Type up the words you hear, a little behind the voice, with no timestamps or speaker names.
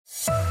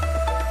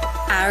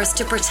Ours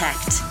to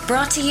Protect.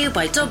 Brought to you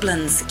by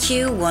Dublin's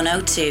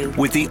Q102.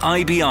 With the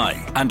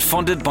IBI and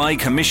funded by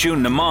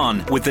Commission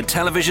Naman with the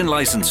television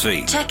licence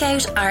fee. Check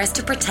out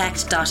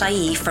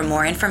ourstoprotect.ie for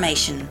more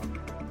information.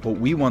 What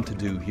we want to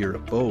do here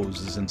at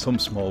Bowes is in some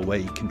small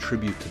way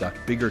contribute to that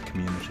bigger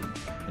community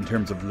in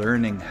terms of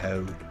learning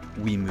how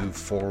we move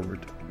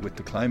forward with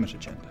the climate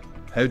agenda.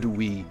 How do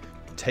we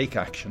take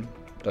action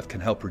that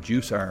can help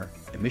reduce our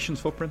emissions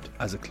footprint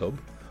as a club,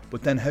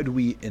 but then how do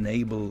we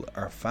enable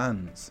our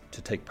fans to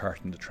take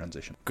part in the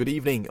transition? Good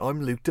evening, I'm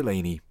Luke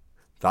Delaney.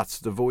 That's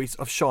the voice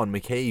of Sean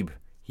McCabe.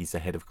 He's the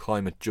head of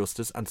climate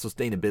justice and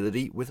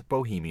sustainability with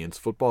Bohemians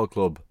Football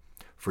Club.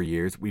 For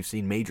years, we've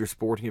seen major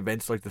sporting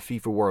events like the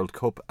FIFA World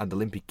Cup and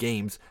Olympic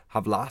Games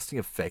have lasting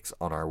effects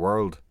on our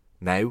world.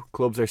 Now,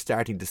 clubs are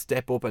starting to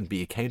step up and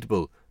be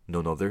accountable,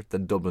 none other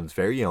than Dublin's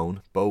very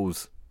own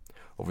Bowes.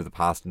 Over the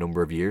past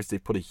number of years,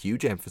 they've put a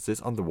huge emphasis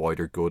on the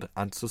wider good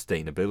and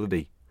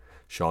sustainability.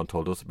 Sean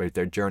told us about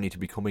their journey to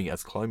becoming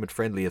as climate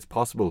friendly as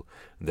possible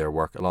and their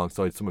work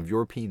alongside some of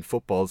European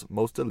football's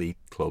most elite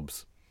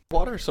clubs.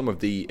 What are some of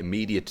the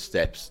immediate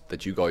steps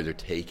that you guys are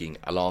taking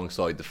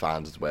alongside the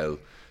fans as well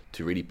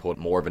to really put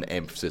more of an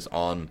emphasis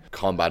on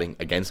combating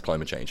against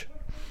climate change?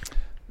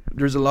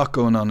 There's a lot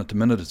going on at the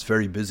minute. It's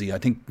very busy. I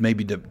think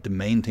maybe the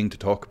main thing to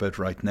talk about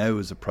right now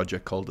is a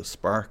project called The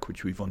Spark,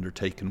 which we've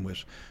undertaken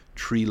with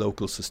 3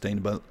 local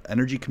sustainable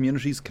energy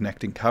communities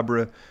connecting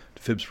Cabra,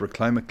 the Phibsborough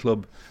Climate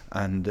Club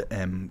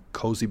and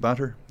Cozy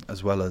Batter,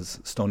 as well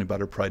as Stony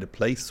Batter Pride of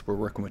Place. We're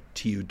working with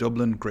TU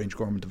Dublin, Grange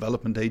Gorman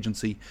Development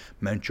Agency,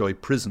 Mountjoy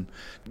Prison.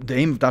 The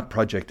aim of that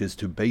project is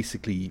to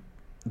basically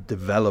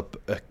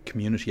develop a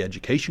community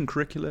education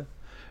curricula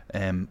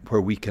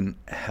where we can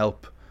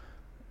help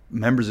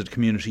members of the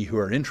community who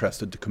are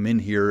interested to come in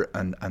here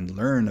and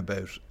learn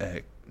about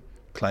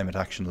climate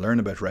action, learn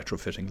about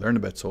retrofitting, learn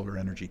about solar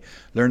energy,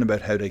 learn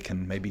about how they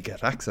can maybe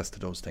get access to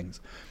those things.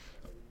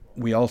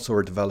 We also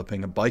are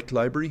developing a bike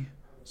library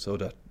so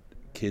that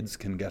kids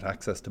can get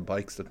access to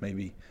bikes that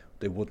maybe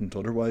they wouldn't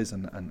otherwise,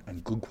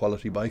 and good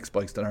quality bikes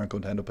that aren't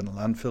going to end up in a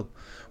landfill.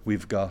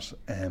 We've got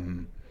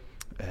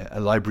a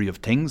library of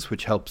things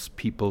which helps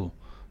people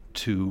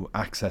to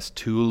access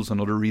tools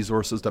and other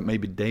resources that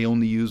maybe they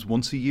only use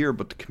once a year,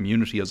 but the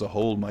community as a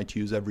whole might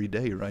use every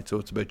day, right? So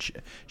it's about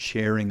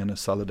sharing and a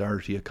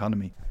solidarity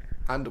economy.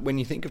 And when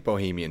you think of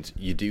Bohemians,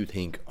 you do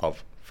think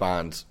of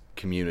fans,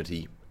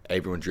 community,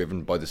 everyone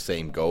driven by the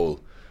same goal.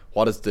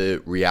 What has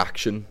the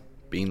reaction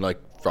been like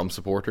from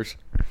supporters?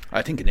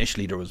 I think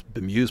initially there was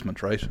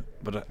bemusement, right?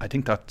 But I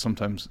think that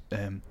sometimes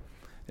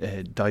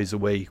dies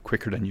away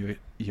quicker than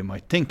you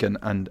might think,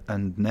 and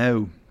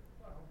now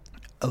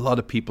a lot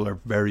of people are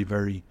very,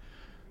 very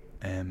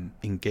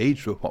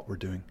engaged with what we're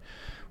doing.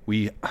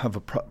 We have a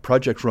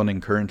project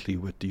running currently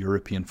with the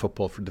European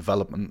Football for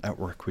Development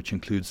Network, which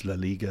includes La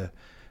Liga,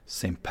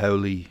 St.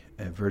 Pauli,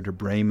 Werder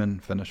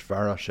Bremen,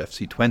 Ferencváros,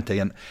 FC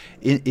Twente, and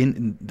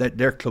in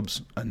their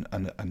clubs and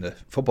the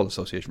Football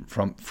Association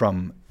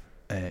from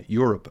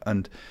Europe.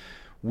 And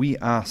we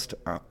asked,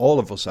 all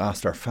of us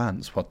asked our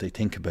fans what they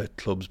think about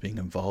clubs being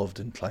involved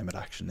in climate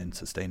action, in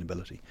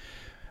sustainability.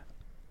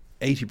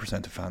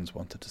 80% of fans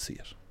wanted to see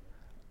it,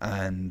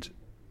 and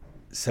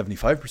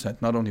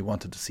 75% not only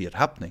wanted to see it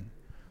happening,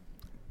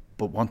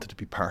 but wanted to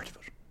be part of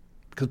it.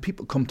 Because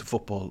people come to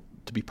football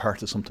to be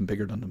part of something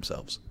bigger than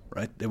themselves,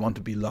 right? They want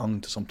to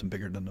belong to something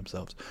bigger than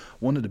themselves.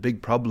 One of the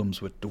big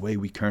problems with the way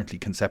we currently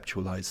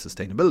conceptualize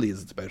sustainability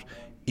is it's about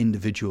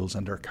individuals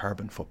and their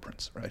carbon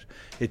footprints, right?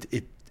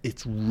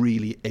 It's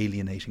really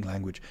alienating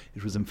language.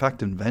 It was in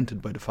fact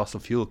invented by the fossil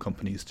fuel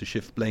companies to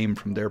shift blame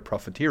from their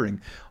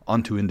profiteering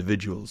onto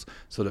individuals,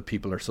 so that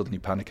people are suddenly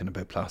panicking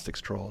about plastic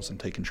straws and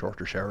taking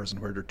shorter showers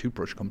and where their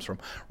toothbrush comes from,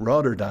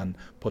 rather than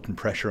putting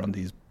pressure on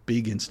these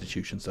big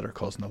institutions that are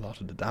causing a lot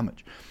of the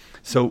damage.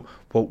 So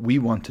what we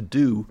want to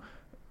do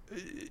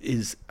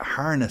is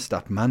harness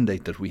that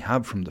mandate that we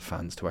have from the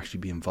fans to actually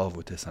be involved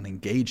with this and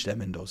engage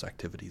them in those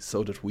activities,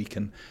 so that we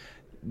can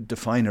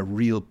define a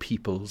real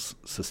people's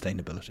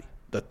sustainability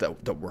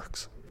that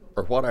works.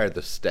 Or what are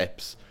the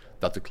steps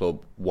that the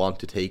club want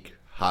to take,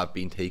 have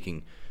been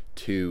taking,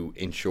 to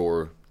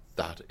ensure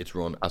that it's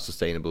run as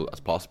sustainable as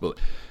possible?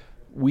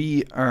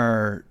 We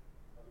are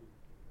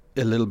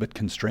a little bit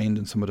constrained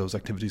in some of those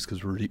activities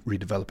because we're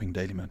redeveloping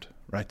Dalymount,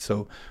 right?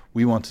 So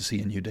we want to see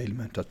a new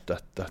Dalymount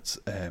that's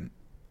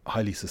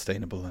highly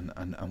sustainable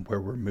and where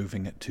we're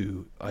moving it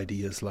to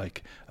ideas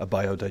like a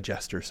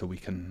biodigester, so we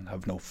can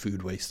have no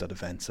food waste at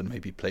events and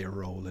maybe play a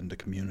role in the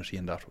community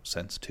in that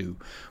sense too.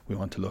 We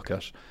want to look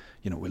at,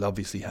 we'll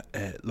obviously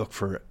look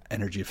for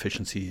energy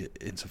efficiency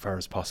insofar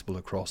as possible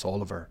across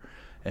all of our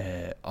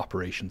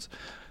operations.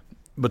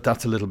 But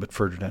that's a little bit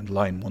further down the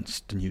line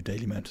once the new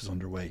Dalymount is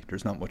underway.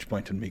 There's not much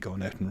point in me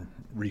going out and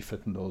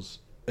refitting those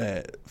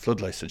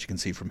floodlights that you can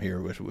see from here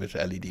with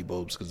LED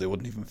bulbs, because they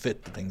wouldn't even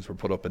fit. The things were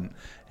put up in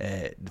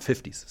the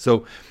 50s.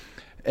 So,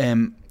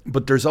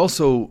 but there's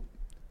also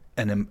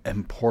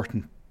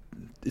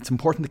it's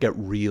important to get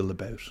real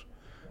about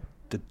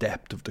the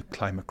depth of the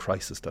climate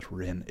crisis that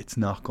we're in, it's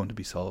not going to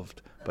be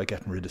solved by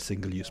getting rid of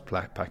single-use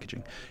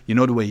packaging. You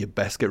know, the way you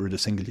best get rid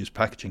of single-use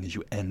packaging is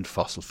you end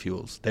fossil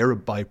fuels. They're a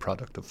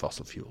byproduct of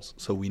fossil fuels.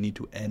 So we need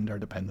to end our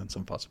dependence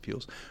on fossil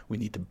fuels. We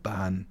need to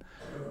ban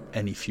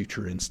any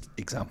future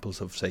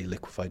examples of, say,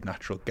 liquefied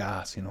natural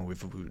gas. You know,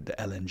 we've the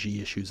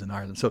LNG issues in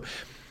Ireland. So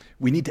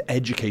we need to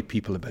educate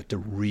people about the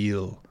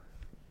real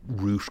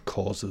root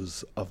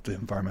causes of the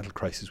environmental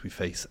crisis we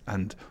face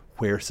and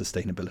where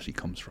sustainability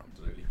comes from.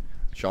 Absolutely.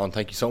 Sean,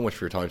 thank you so much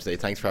for your time today.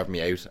 Thanks for having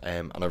me out,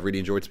 and I've really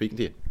enjoyed speaking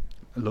to you.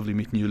 Lovely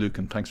meeting you, Luke,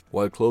 and thanks.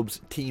 While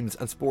clubs, teams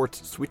and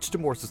sports switch to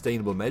more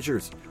sustainable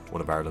measures,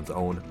 one of Ireland's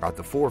own are at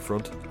the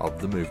forefront of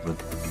the movement.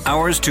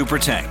 Hours to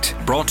Protect,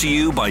 brought to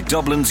you by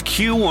Dublin's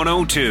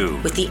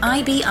Q102. With the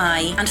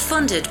IBI and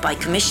funded by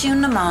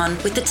Commission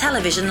Naman with the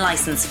television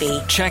licence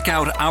fee. Check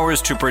out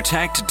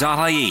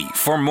hourstoprotect.ie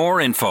for more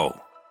info.